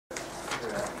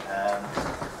lecturer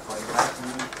for inviting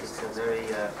me. It's a very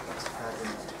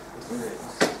pleasant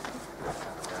experience in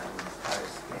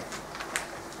Paris again.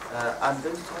 I'm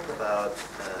going to talk about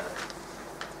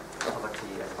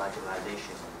poverty and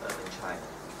marginalization in urban China.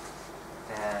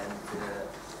 And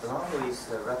along with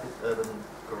rapid urban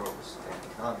growth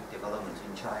and economic development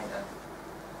in China,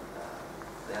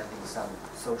 there have been some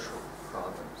social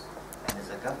problems. And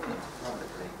the government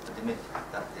publicly admitted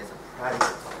that there's a private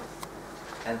problem.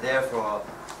 And therefore,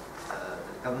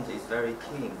 the government is very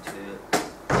keen to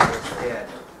understand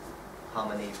how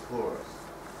many poor.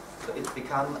 So it's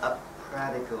become a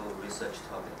practical research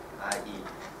topic, i.e.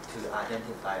 to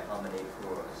identify how many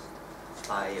poor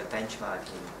by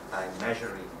benchmarking, by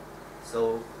measuring.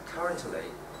 So currently,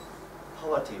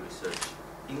 poverty research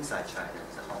inside China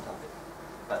is a hot topic,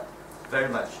 but very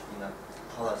much in a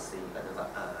policy and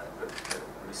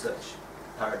research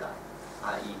paradigm,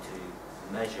 i.e.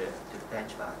 to measure, to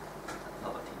benchmark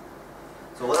poverty.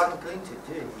 So what I'm going to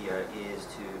do here is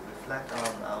to reflect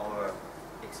on our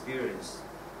experience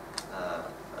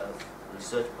of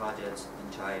research projects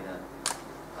in China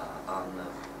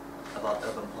about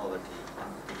urban poverty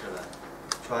in particular,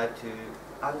 try to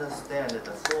understand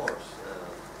the source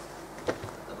of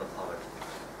urban poverty,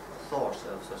 source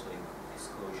of social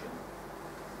exclusion,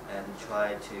 and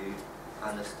try to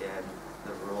understand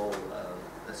the role of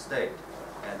the state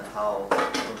and how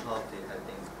urban poverty has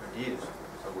been produced.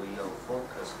 So we will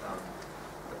focus on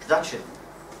the production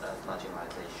of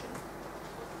marginalization.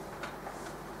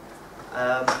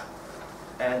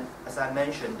 And as I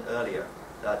mentioned earlier,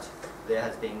 that there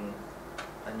has been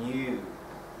a new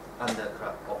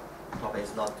underclass, or probably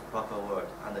it's not the proper word,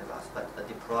 underclass, but a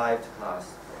deprived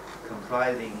class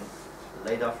comprising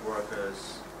laid-off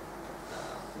workers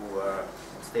who were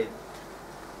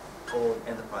state-owned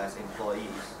enterprise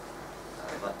employees,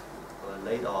 but were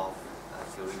laid off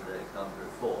during the economic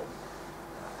reform,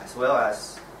 as well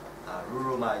as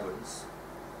rural migrants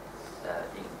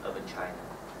in urban China.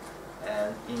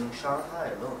 And in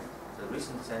Shanghai alone, the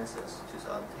recent census,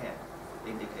 2010,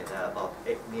 indicated that about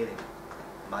 8 million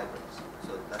migrants.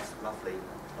 So that's roughly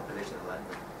the population of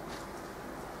London.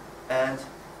 And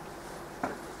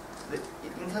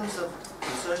in terms of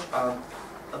research on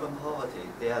urban poverty,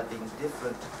 there have been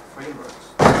different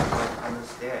frameworks to try to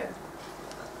understand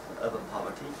urban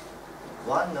poverty.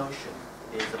 One notion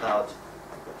is about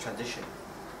transition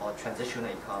or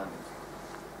transitional economy.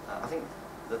 I think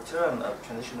the term of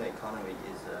transitional economy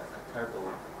is a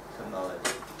terrible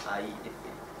terminology, i.e.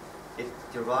 it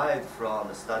derived from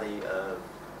the study of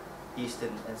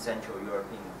Eastern and Central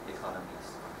European economies,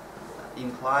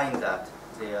 implying that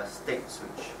they are state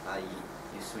switch, i.e.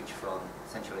 you switch from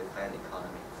centrally planned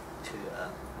economy to a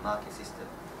market system.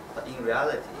 But in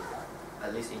reality,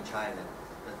 at least in China,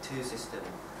 the two systems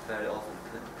very often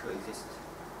coexist.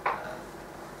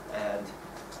 And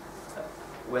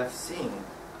we have seen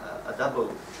a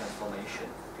double transformation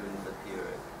during the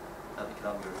period of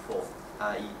economic reform,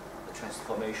 i.e. the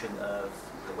transformation of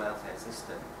the welfare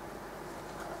system,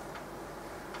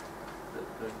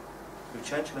 the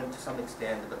retrenchment to some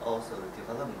extent, but also the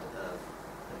development of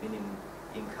the minimum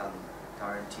income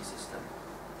guarantee system.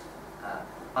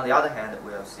 On the other hand,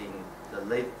 we have seen the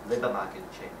labor market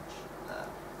change,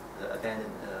 the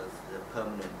abandonment of the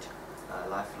permanent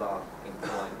lifelong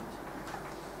employment.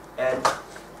 And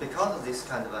because of this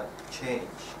kind of a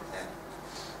change,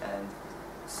 and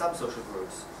some social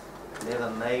groups never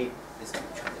made this kind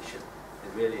of transition. They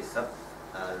really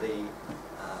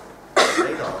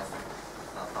laid off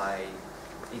by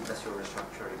industrial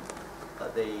restructuring,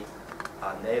 but they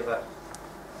are never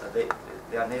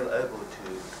able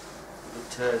to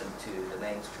return to the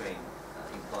mainstream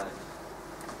employment.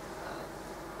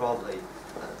 Probably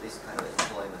this kind of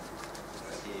employment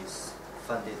is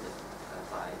funded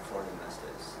by foreign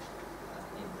investors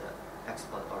in the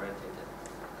export-oriented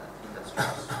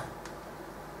industries.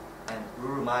 And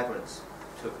rural migrants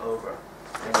took over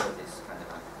many of this kind of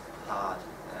hard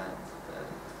and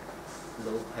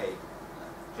low-pay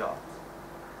job.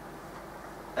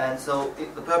 And so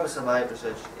the purpose of my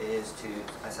research is to,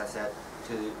 as I said,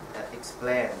 to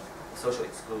explain the social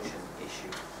exclusion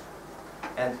issue.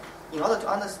 And in order to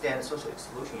understand social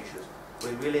exclusion issues, we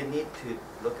really need to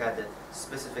look at the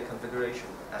specific configuration.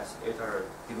 As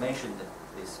you mentioned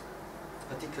this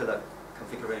particular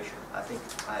configuration, I think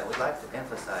I would like to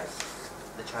emphasize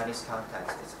the Chinese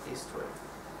context, its history.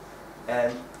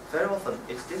 And very often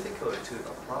it's difficult to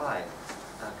apply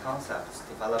concepts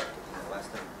developed in the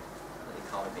Western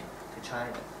economy to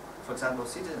China. For example,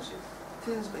 citizenship.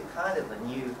 Citizenship is kind of a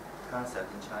new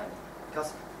concept in China,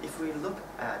 because if we look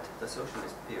at the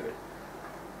socialist period,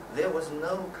 there was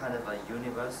no kind of a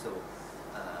universal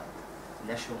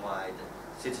nationwide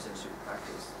citizenship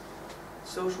practice,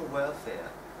 social welfare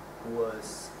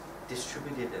was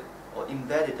distributed or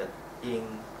embedded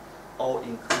in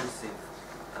all-inclusive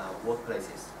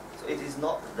workplaces. So it is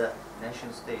not the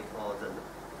nation state or the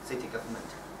city government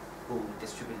who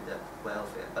distributed the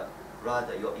welfare, but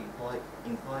rather your employer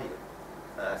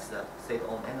as the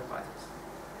state-owned enterprises.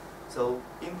 So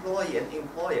employee and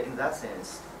employer in that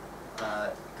sense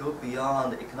go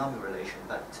beyond the economic relation,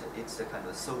 but it's a kind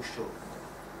of social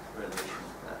relation,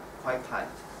 quite tight.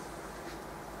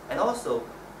 And also,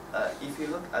 if you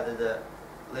look at the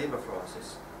labor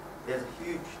forces, there's a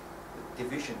huge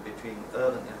division between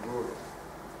urban and rural.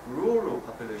 Rural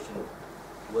population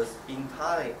was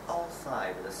entirely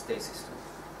outside the state system.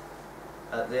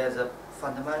 There's a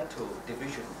fundamental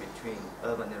division between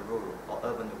urban and rural, or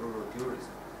urban and rural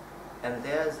dualism. And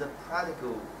there's a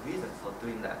practical reason for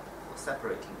doing that, for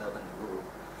separating urban and rural,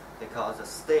 because the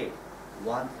state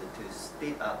wanted to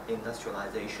speed up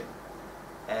industrialization.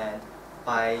 And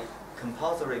by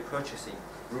compulsory purchasing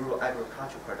rural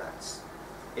agricultural products,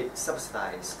 it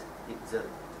subsidized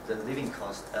the living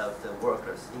cost of the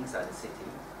workers inside the city,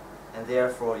 and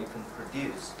therefore you can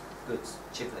produce goods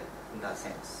cheaply in that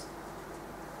sense.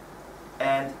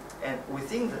 And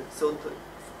within the, so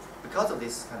because of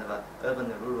this kind of a urban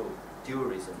and rural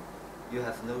dualism, you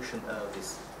have notion of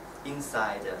this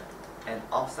inside and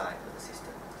outside of the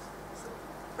system. So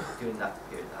during that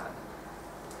period of time,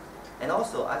 and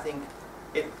also I think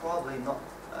it probably not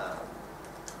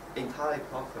entirely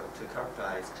proper to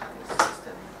characterize Chinese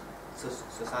system,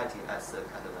 society as a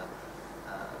kind of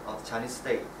a, or the Chinese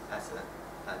state as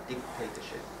a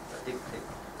dictatorship,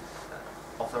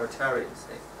 authoritarian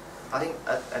state. I think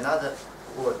another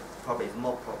word probably is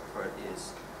more proper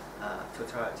is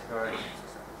totalitarian.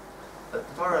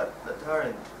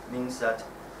 Totalitarian means that,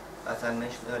 as I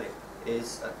mentioned earlier,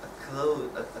 is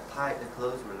a tight and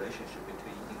close relationship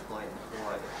between employer and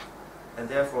employer, and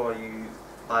therefore you,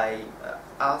 by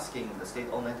asking the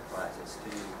state-owned enterprises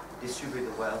to distribute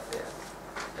the welfare,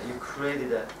 you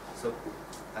created a, so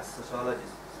as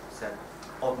sociologists said,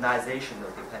 organization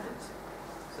of dependency.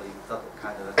 So you got a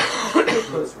kind of a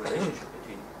close relationship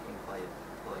between employer and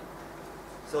employee.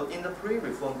 So in the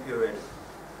pre-reform period,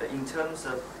 in terms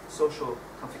of social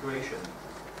configuration,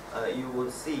 you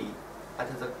will see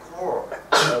at the core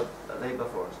of the labor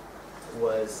force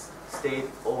was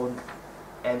state-owned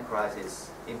enterprises,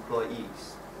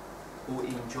 employees who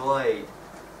enjoyed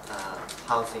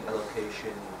housing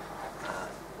allocation,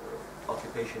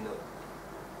 occupational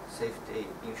safety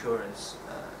insurance,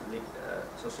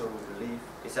 social relief,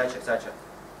 etc., etc.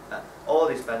 All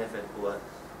these benefits were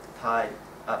tied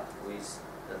up with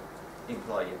the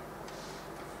employer.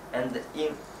 And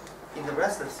in the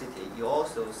rest of the city, you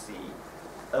also see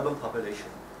urban population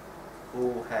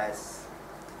who has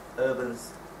urban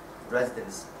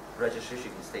residence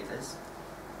registration status,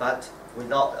 but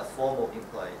without a formal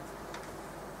employee.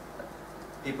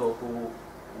 People who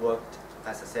worked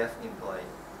as a self-employed,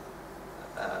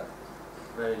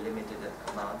 very limited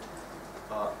amount,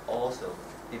 are also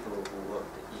people who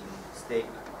worked in state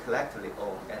collectively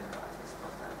owned enterprises.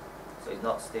 So it's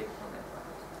not state-owned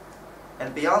enterprises.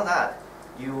 And beyond that,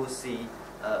 you will see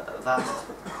a vast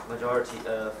majority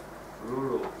of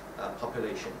rural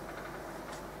population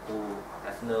who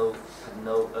have no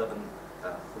urban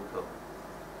hukou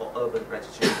or urban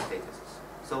registration statuses.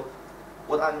 So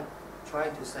what I'm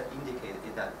trying to indicate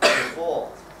is that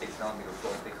before economic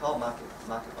reform, because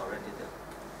market-oriented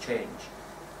change,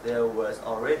 there was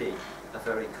already a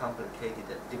very complicated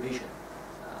division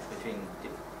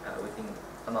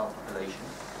among population.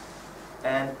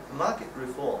 And market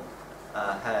reform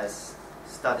has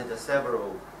started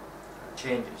several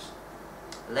changes.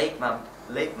 Late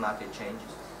market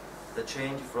changes, the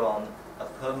change from a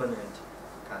permanent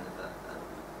kind of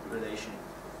a relation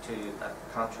to a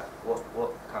contract,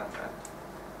 work contract,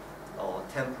 or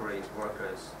temporary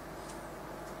workers.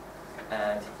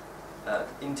 And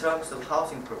in terms of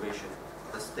housing provision,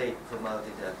 the state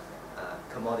promoted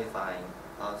commodifying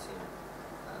housing.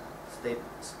 State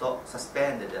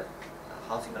suspended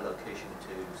housing allocation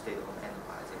to state-owned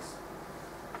enterprises,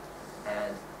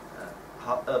 and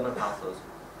urban households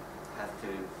have to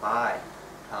buy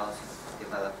housing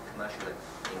developed commercially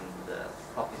in the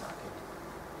property market.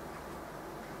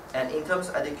 And in terms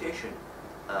of education,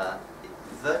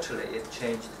 virtually it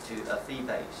changed to a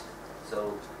fee-based.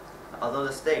 So although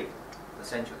the state, the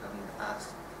central government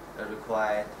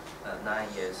required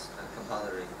 9 years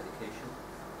compulsory education,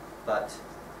 but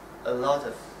a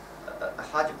larger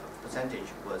percentage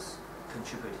was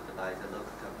contributed by the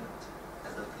local government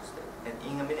and local state. And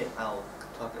in a minute I'll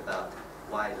talk about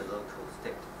why the local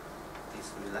state is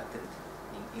reluctant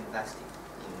investing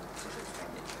in social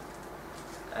expenditure.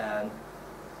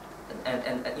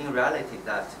 And in reality,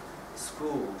 that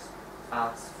schools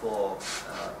ask for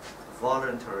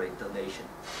voluntary donation,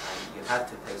 and you have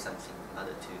to pay something in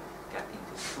order to get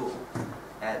into school.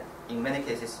 And in many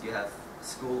cases, you have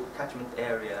school catchment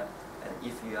area, and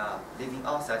if you are living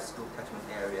outside school catchment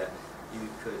area, you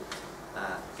could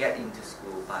get into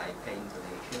school by paying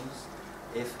donations.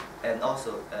 And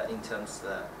also in terms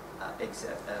of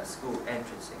school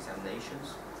entrance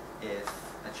examinations, if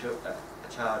a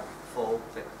child falls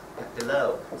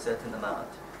below a certain amount,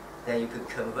 then you could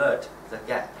convert the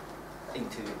gap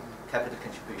into capital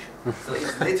contribution. So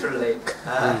it's literally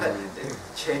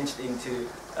changed into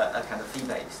a kind of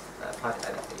fee-based private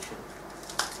education.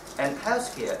 And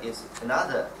healthcare is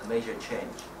another major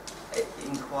change. It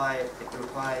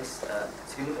requires a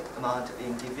significant amount of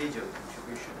individual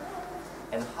contribution,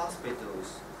 and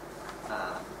hospitals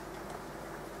are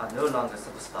no longer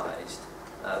subsidized,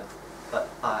 but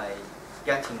by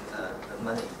getting the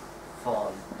money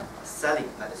from selling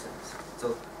medicines.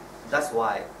 So that's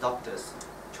why doctors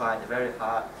tried very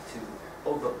hard to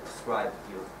overprescribe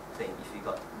your thing. If you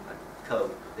got a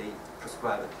cold, they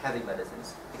prescribe heavy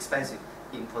medicines, expensive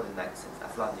imported medicines,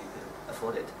 as long as you could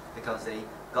afford it, because they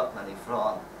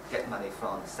get money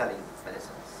from selling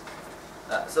medicines.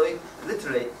 So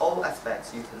literally all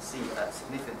aspects you can see a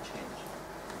significant change.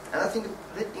 And I think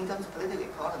in terms of political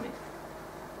economy,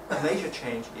 a major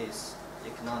change is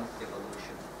economic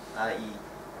evolution, i.e.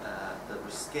 The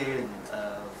rescaling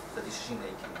of the decision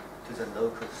making to the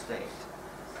local state,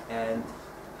 and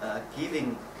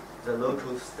giving the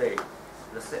local state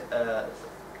the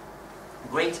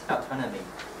great autonomy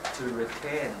to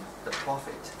retain the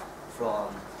profit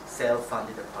from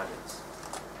self-funded projects.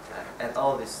 And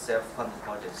all these self-funded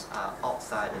projects are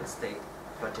outside the state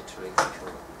budgetary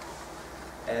control.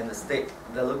 And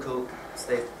the local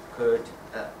state could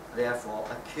therefore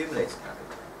accumulate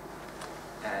capital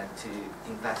and to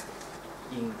invest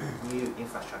in new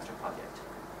infrastructure projects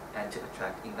and to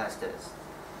attract investors.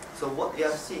 So what we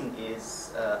are seeing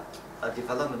is a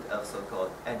development of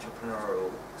so-called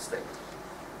entrepreneurial state,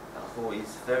 who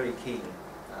is very keen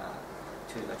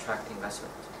to attract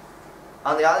investment.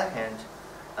 On the other hand,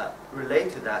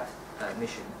 related to that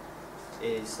mission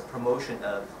is the promotion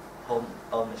of home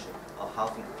ownership or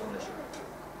housing ownership,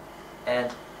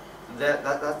 and that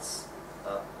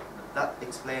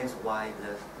explains why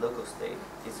the local state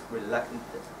is reluctant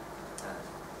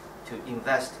to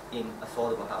invest in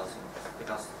affordable housing,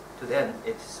 because to them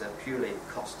it's purely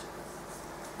cost.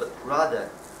 But rather,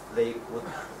 they would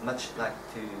much like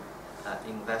to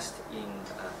invest in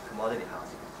commodity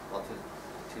housing, or to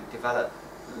develop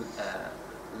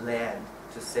land,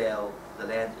 to sell the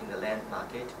land in the land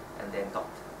market, and then got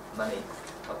money,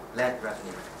 land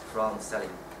revenue from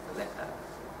selling the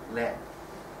land.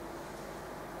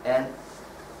 And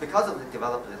because of the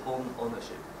development of home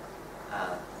ownership,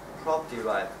 property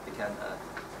right became a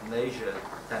major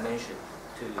dimension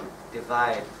to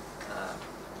divide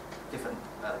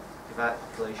divide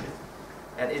population,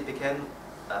 and it became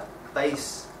a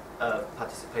base of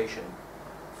participation.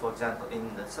 For example,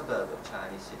 in the suburb of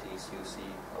Chinese cities, you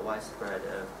see a widespread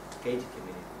of gated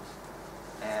communities.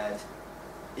 And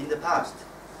in the past,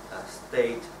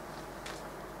 state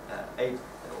aid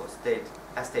or state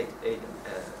estate aid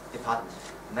department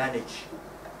manage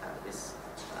this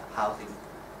housing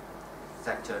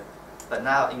sector, but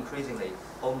now increasingly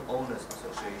homeowners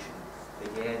association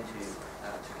began to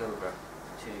take over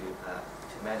to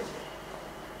manage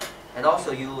it. And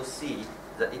also you will see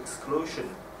the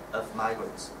exclusion of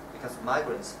migrants, because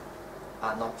migrants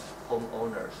are not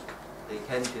homeowners. They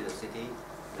came to the city,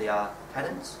 they are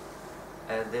tenants,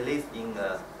 and they live in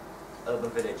an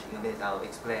urban village. In a minute I'll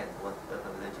explain what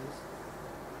urban village is.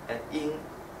 And in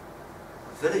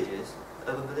villages,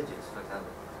 urban villages, for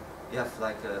example, you have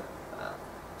like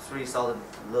 3,000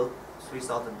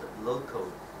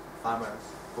 local farmers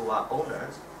who are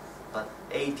owners, but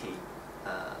 80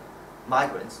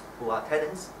 migrants who are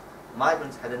tenants.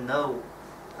 Migrants had no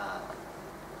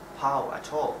power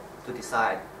at all to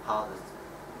decide how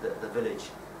the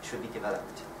village should be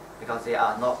developed, because they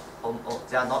are not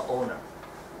owner.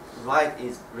 Right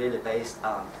is really based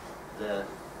on the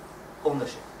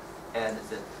ownership, and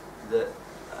the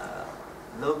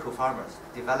local farmers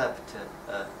developed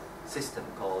a system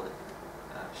called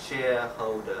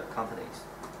shareholder companies,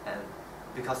 and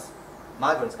because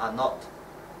migrants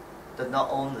do not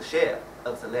own the share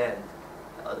of the land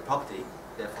or the property,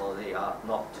 therefore they are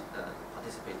not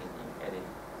participating in any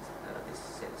this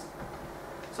sense.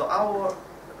 So our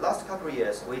last couple of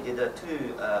years we did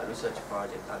two research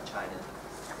projects on China.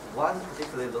 one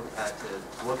particularly look at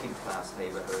working class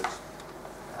neighborhoods,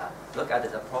 look at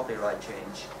the property right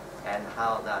change and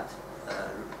how that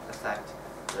affect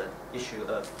the issue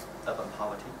of urban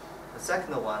poverty. The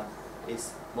second one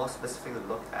is more specifically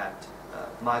look at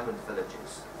migrant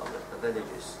villages, or the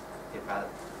villages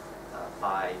developed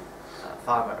by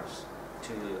farmers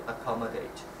to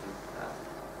accommodate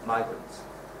migrants.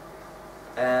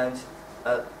 And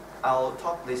I'll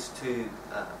talk these two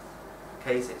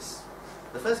cases.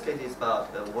 The first case is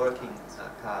about the working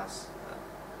class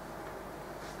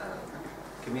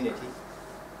community.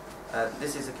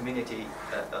 This is a community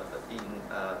in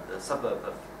the suburb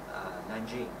of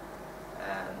Nanjing,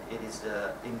 and it is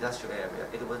the industrial area.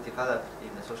 It was developed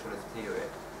in the socialist period,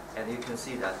 and you can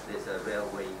see that there's a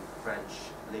railway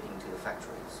branch leading to the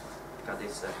factories because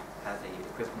it's a heavy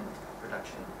equipment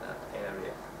production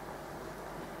area.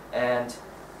 And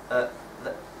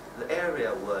the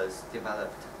area was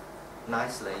developed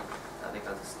nicely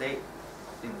because the state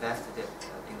invested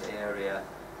in the area,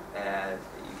 and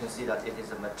you can see that it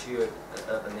is a mature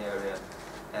urban area,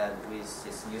 and with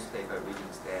its newspaper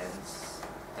reading stands,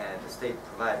 and the state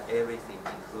provides everything,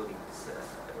 including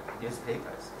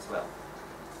newspapers as well.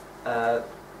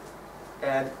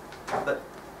 But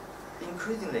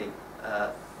increasingly,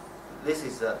 this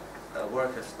is a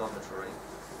workers' dormitory,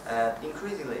 and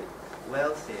increasingly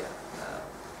wealthier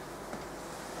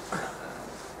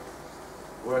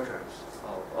workers,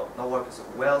 or not workers,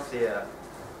 wealthier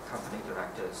company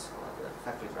directors or the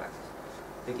factory directors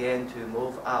began to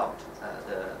move out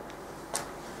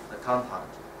the compound,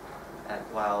 and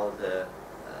while the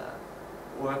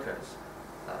workers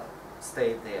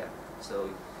stayed there. So,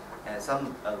 and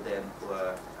some of them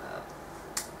were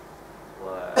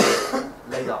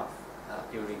laid off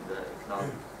during the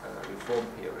economic reform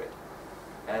period,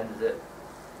 and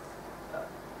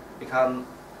become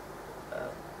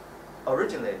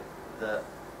originally the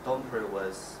dormitory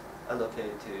was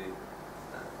allocated to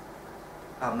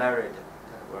unmarried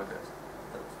workers,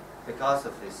 but because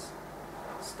of this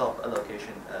stop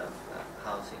allocation of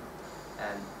housing,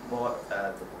 and more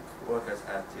the workers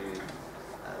have to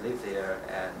live there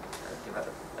and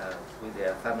develop with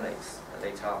their families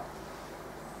later on.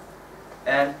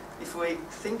 And if we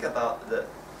think about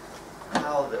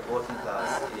how the working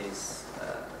class is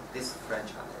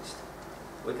disenfranchised,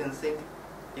 we can think,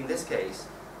 in this case,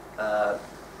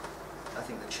 I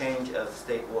think the change of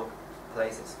state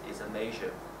workplaces is a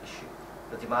major issue.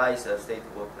 The demise of state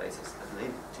workplaces has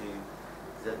led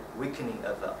to the weakening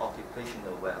of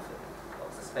occupational welfare,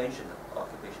 or suspension of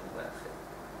occupational welfare.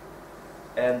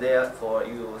 And therefore,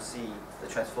 you will see the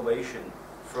transformation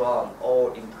from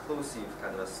all-inclusive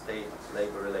kind of a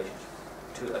state-labor relationship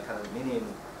to a kind of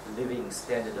minimum living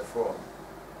standard form.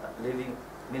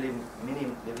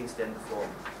 Minimum living standard form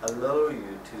allow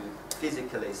you to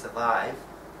physically survive,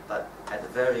 but at a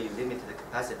very limited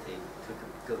capacity to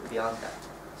go beyond that.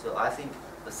 So I think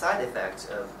the side effects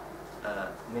of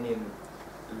minimum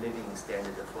living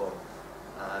standard form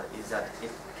is that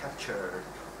it captures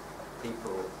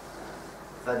people,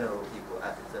 vulnerable people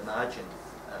at the margin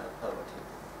of poverty.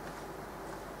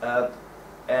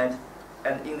 And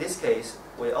in this case,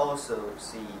 we also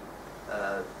see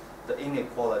the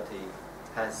inequality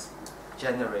has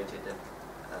generated,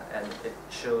 and it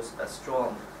shows a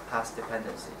strong past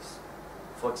dependencies.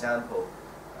 For example,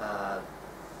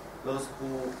 those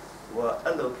who were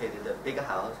allocated the bigger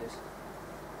houses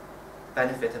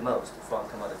benefited most from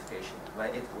commodification.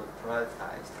 When it was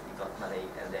privatized, you got money,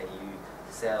 and then you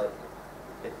sell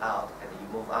it out, and you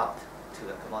move out to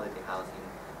a commodity housing,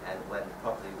 and when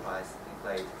property price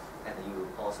inflate, and you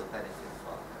also benefit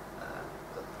from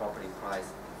the property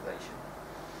price inflation.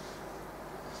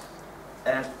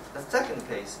 And the second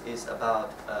case is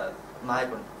about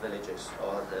migrant villages,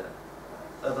 or the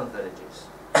urban villages.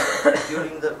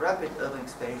 During the rapid urban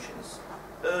expansions,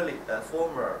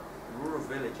 former rural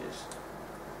villages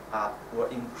were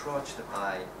encroached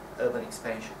by urban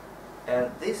expansion.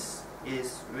 And this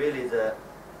is really the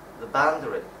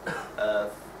boundary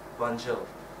of Guangzhou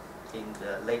in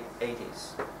the late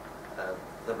 80s.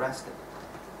 The rest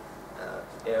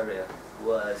area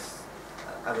was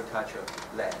agricultural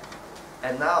land.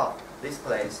 And now this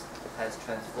place has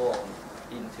transformed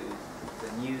into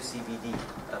the new CBD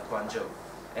of Guangzhou.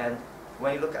 And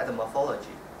when you look at the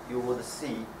morphology, you would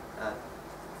see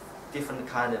different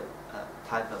kind of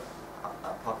type of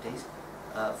properties.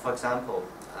 For example,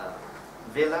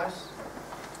 villas,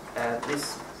 and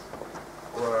this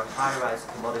were high-rise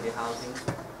commodity housing,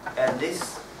 and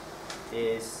this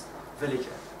is village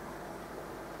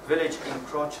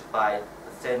encroached by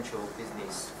the central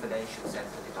business financial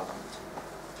center development.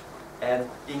 And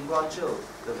in Guangzhou,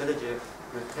 the village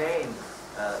retain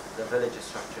the village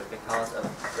structure because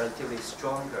of relatively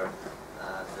stronger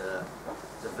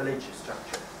the village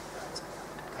structure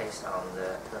based on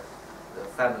the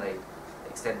family,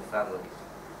 extended family.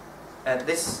 And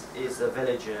this is a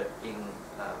village in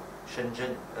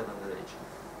Shenzhen, urban village.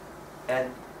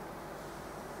 And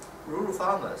rural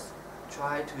farmers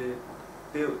try to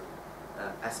build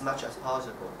as much as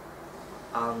possible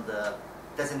on the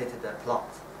designated plot.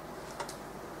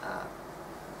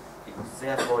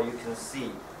 Therefore, you can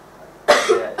see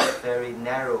there are very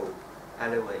narrow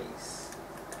alleyways,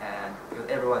 and because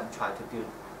everyone tried to build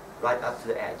right up to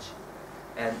the edge,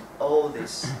 and all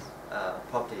these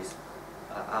properties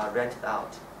are rented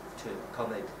out to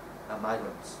accommodate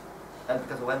migrants. And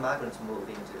because when migrants move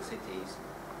into the cities,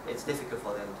 it's difficult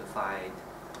for them to find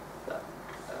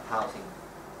housing.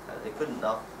 They could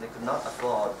not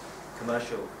afford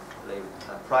commercial,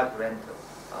 private rental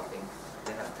housing.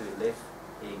 They have to live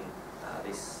in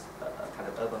these kind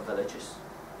of urban villages.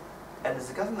 And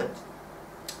the government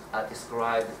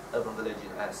described urban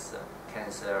villages as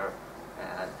cancer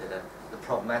and the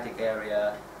problematic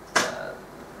area,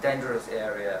 dangerous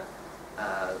area,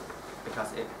 because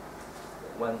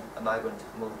when a migrant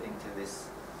moves into these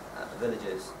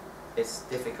villages, it's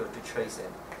difficult to trace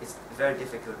them. It's very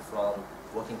difficult from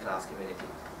working class community.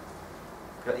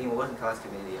 Because in working class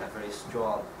community, you have very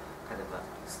strong kind of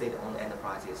a state-owned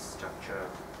enterprises structure.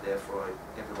 Therefore,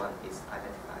 everyone is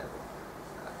identifiable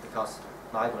because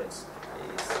migrants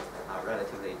are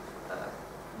relatively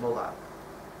mobile.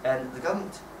 And the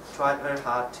government tried very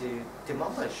hard to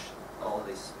demolish all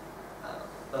these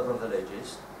urban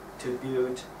villages to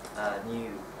build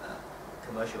new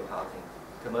commercial housing,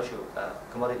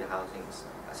 commodity housings,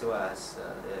 as well as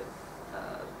the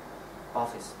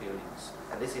office buildings.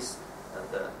 And this is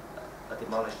the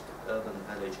demolished urban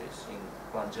villages in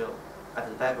Guangzhou. At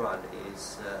the background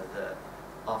is the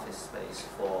office space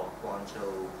for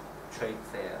Guangzhou trade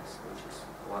fairs, which is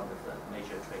one of the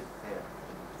major trade fairs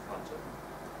in Guangzhou.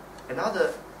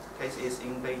 Another case is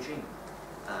in Beijing,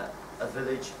 a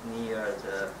village near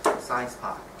the science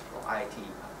park or IT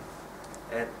park.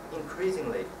 And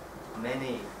increasingly,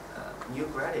 many new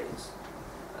graduates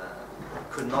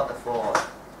could not afford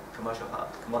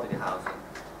commodity housing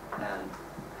and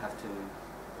have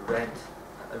to rent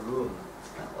a room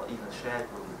or even shared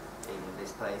room in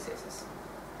these places.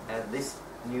 And these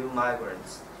new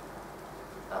migrants,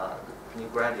 new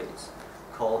graduates,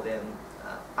 call them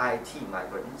IT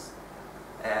migrants.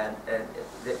 And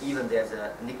even there's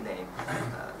a nickname.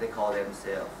 They call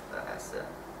themselves as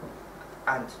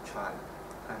Ant Tribe.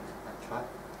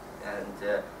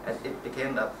 And it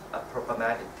became a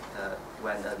problematic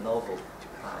when a novel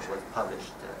was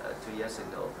published 2 years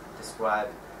ago,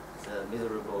 described the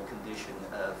miserable condition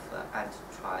of Ant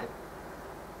Tribe.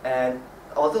 And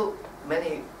although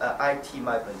many IT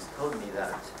migrants told me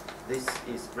that this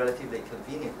is relatively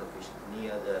convenient location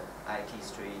near the IT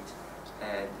street,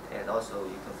 and also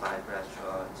you can find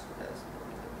restaurants,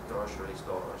 grocery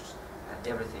stores, and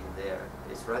everything there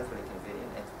is relatively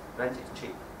convenient and rent is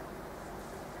cheap.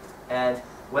 And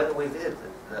when we visited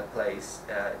the place,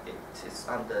 it is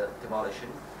under demolition,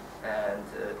 and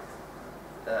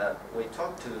we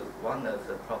talked to one of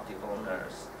the property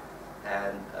owners,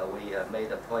 and we made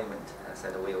an appointment and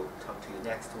said we'll talk to you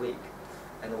next week.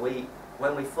 And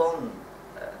when we phoned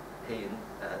him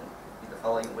in the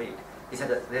following week, he said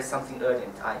that there's something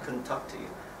urgent, I couldn't talk to you.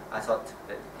 I thought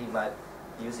that he might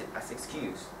use it as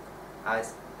excuse.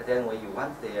 Then we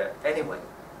went there anyway.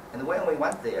 And when we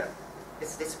went there,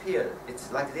 it's disappeared.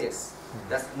 It's like this.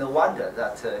 That's no wonder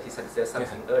that he said there's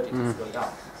something urgent is going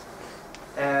on.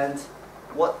 And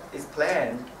what is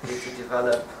planned is to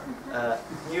develop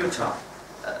Newtown,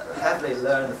 heavily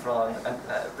learned from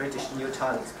British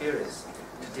Newtown experience,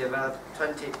 to develop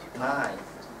 29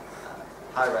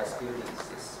 high-rise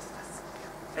buildings.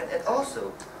 And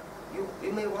also,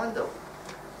 you may wonder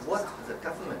what the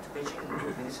government, Beijing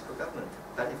municipal government,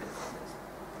 benefit from this.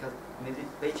 Because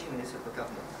Beijing municipal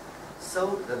government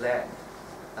sold the land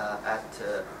at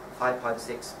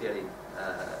 5.6 billion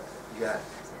yuan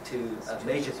to a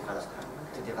major developer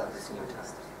to develop this new town.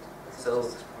 So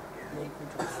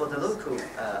for the local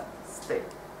state,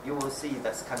 you will see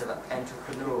that's kind of an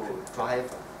entrepreneurial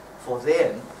driver for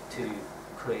them to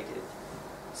create it.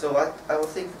 So I would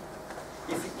think,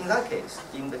 if in that case,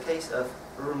 in the case of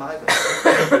rural migrants,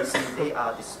 you see they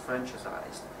are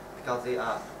disenfranchised because they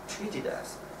are treated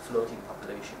as floating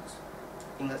populations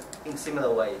in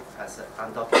similar way as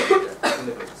undocumented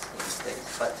immigrants in the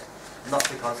States, but not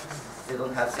because they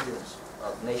don't have citizens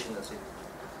of nationality.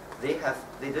 They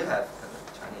do have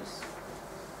Chinese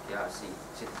PRC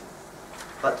citizens,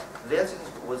 but their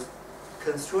citizenship was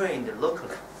constrained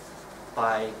locally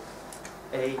by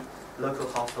a local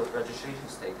household registration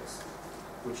status,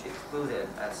 which excluded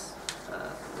as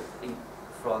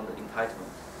from the entitlement.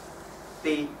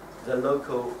 B, the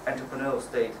local entrepreneurial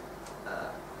state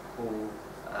who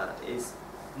is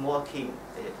more keen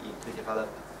to develop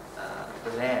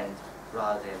the land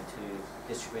rather than to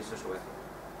distribute social welfare.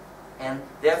 And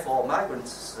therefore,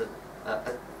 migrants'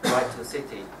 right to the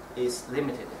city is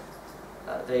limited.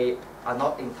 They are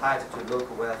not entitled to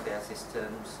local welfare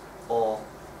systems, or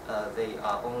they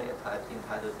are only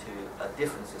entitled to a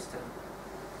different system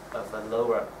of a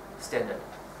lower standard.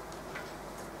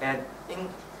 And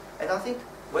I think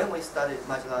when we study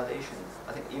marginalization,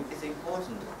 I think it's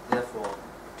important, therefore,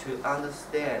 to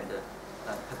understand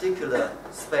a particular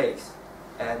space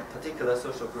and particular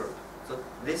social group. So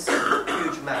this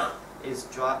huge map is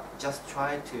just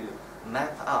trying to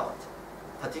map out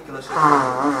particular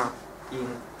social groups in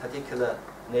particular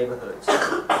neighborhoods.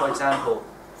 For example,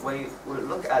 when we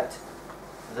look at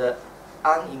the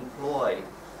unemployed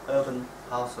urban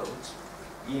households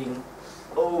in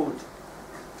old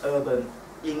urban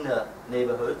inner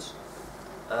neighborhoods,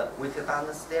 we can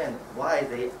understand why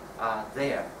they are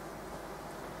there.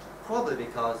 Probably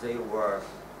because they were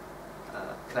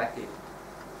collective.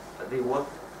 They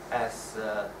worked as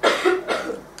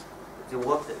they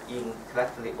worked in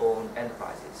collectively owned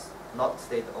enterprises, not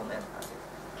state-owned enterprises.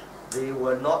 They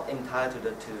were not entitled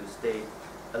to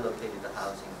state-allocated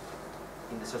housing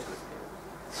in the socialist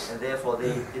period, and therefore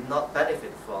they did not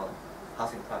benefit from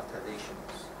housing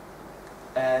privatizations.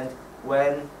 And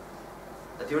when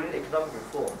during the economic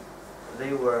reform,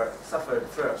 they were suffered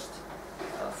first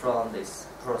from these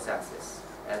processes,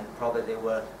 and probably they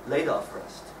were laid off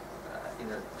first in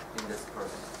this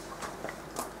process.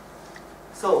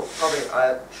 So probably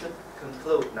I should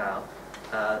conclude now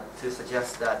to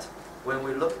suggest that when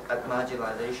we look at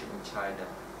marginalization in China,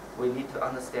 we need to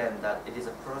understand that it is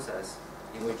a process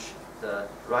in which the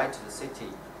right to the city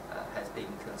has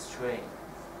been constrained,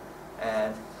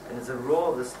 and the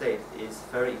role of the state is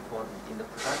very important in the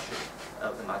production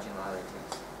of the marginality,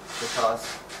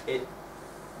 because it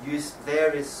uses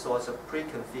various sorts of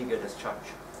pre-configured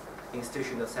structure,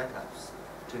 institutional setups,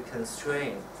 to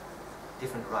constrain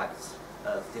different rights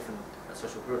of different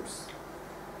social groups.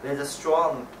 There's a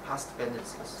strong past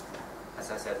dependencies,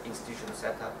 as I said, institutional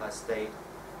setup by state,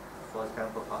 for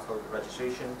example, household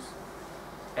registrations,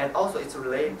 and also it's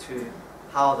related to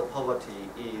how the poverty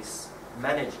is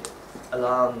managed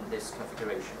along these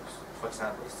configurations. For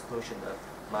example, exclusion of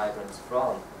migrants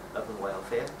from urban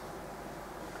welfare,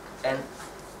 and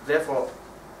therefore,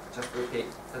 just repeat,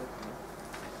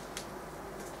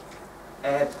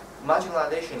 and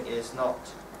marginalization is not,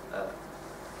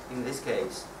 in this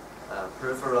case,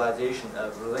 peripheralization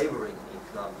of laboring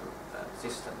economic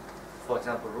system. For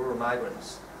example, rural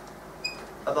migrants,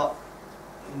 about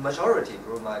majority of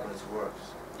rural migrants works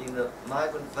in the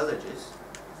migrant villages.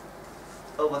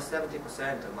 Over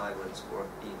 70% of migrants work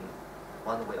in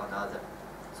one way or another.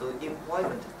 So the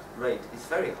employment rate is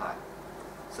very high.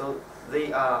 So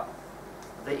they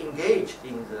engage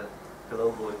in the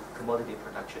global commodity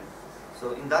production.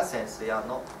 So in that sense, they are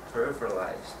not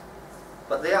peripheralized,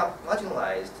 but they are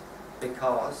marginalized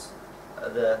because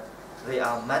they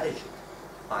are managed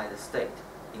by the state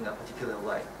in a particular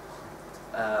way,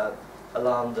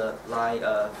 along the line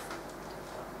of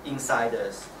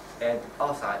insiders and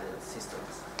outsider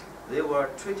systems. They were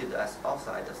treated as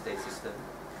outside the state system,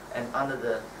 and under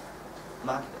the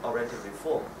market-oriented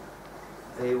reform,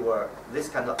 this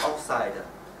kind of outsider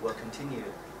will continue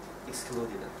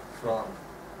excluded from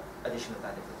additional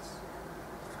benefits.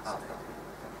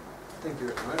 Thank you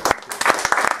very much.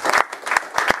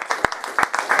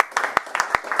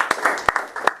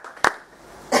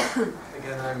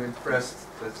 Again, I'm impressed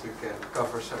that you can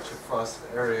cover such a vast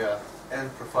area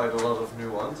and provide a lot of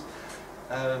nuance.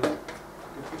 Do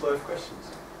people have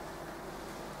questions?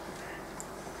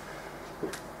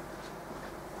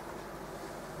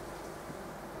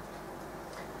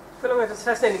 Fulong, it's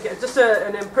fascinating. Just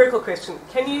an empirical question.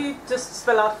 Can you just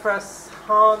spell out for us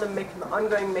how the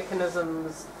ongoing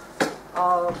mechanisms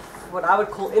of what I would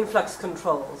call influx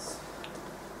controls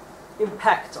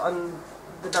impact on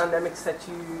the dynamics that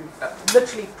you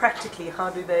literally, practically, how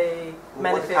do they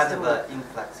manifest? What kind of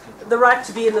influx control? The right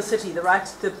to be in the city, the right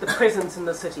to the presence in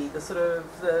the city, the sort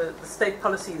of the state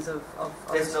policies of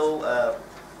There's no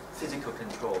physical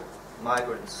control.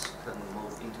 Migrants can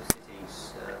move into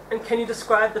cities. And can you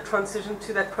describe the transition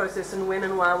to that process, and when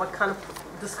and why? What kind of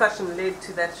discussion led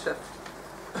to that shift?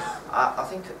 I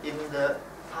think in the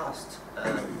past,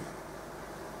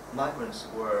 migrants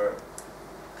were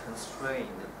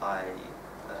constrained by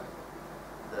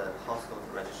the household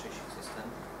registration system,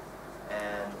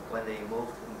 and when they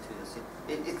moved into the city,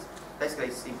 it's basically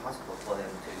it's impossible for them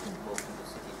to move into the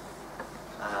city.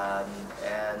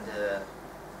 And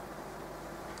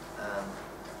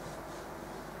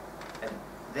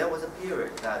there was a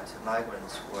period that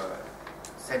migrants were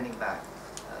sending back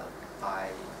by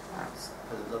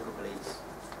local police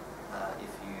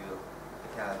if you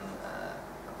become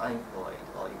unemployed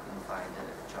or you couldn't find a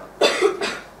job.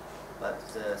 But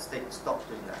the state stopped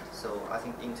doing that. So I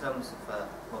think in terms of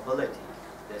mobility,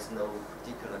 there's no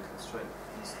particular constraint.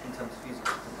 In terms of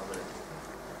physical mobility,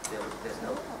 there's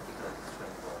no particular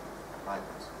constraint for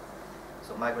migrants.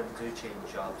 So migrants do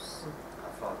change jobs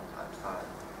from time to time,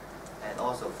 and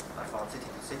also from city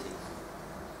to city.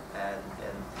 And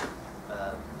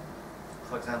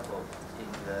for example,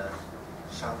 in the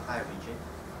Shanghai region,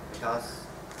 because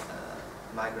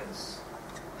migrants'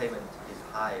 payment is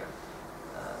higher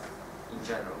in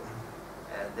general,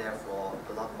 and therefore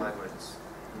a lot of migrants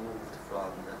moved from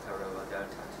the Tarawa Delta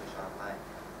to Shanghai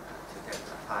to get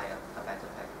a better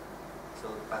pay. So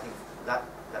I think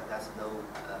that's no,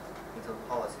 in terms of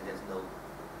policy, there's no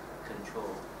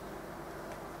control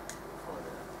for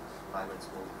the migrants'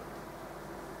 movement.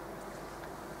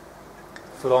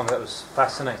 Fulong, that was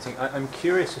fascinating. I'm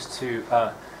curious as to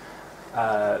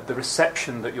the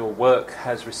reception that your work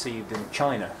has received in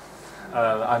China.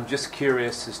 I'm just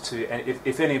curious as to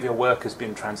if any of your work has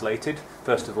been translated,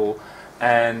 first of all,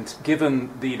 and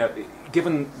given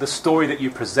the story that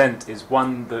you present is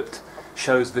one that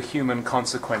shows the human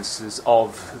consequences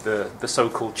of the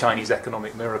so-called Chinese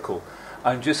economic miracle.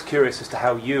 I'm just curious as to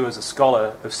how you, as a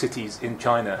scholar of cities in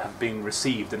China, have been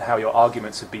received and how your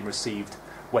arguments have been received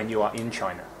when you are in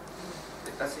China.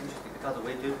 That's interesting because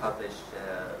we do publish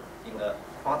in a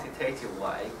quantitative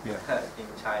way in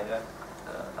China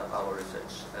of our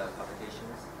research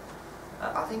publications.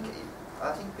 I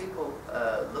think people,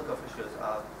 local officials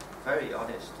are very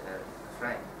honest and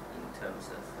frank in terms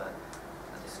of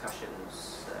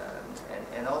discussions,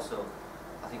 and also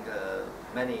I think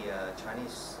many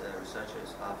Chinese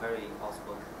researchers are very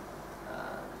outspoken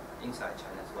inside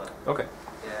China as well. Okay.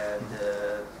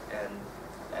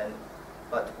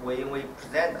 But when we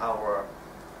present our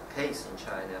case in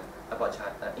China about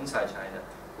inside China,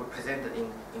 we present it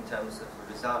in terms of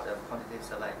the result of quantitative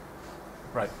select.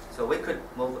 Right. So we could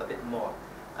move a bit more,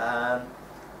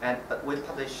 but we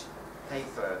published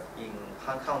paper in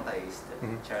Hong Kong-based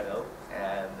journal,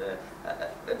 and a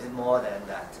bit more than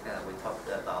that. We talked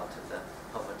about the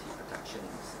poverty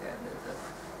reductions and the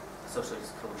social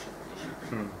exclusion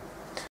issue.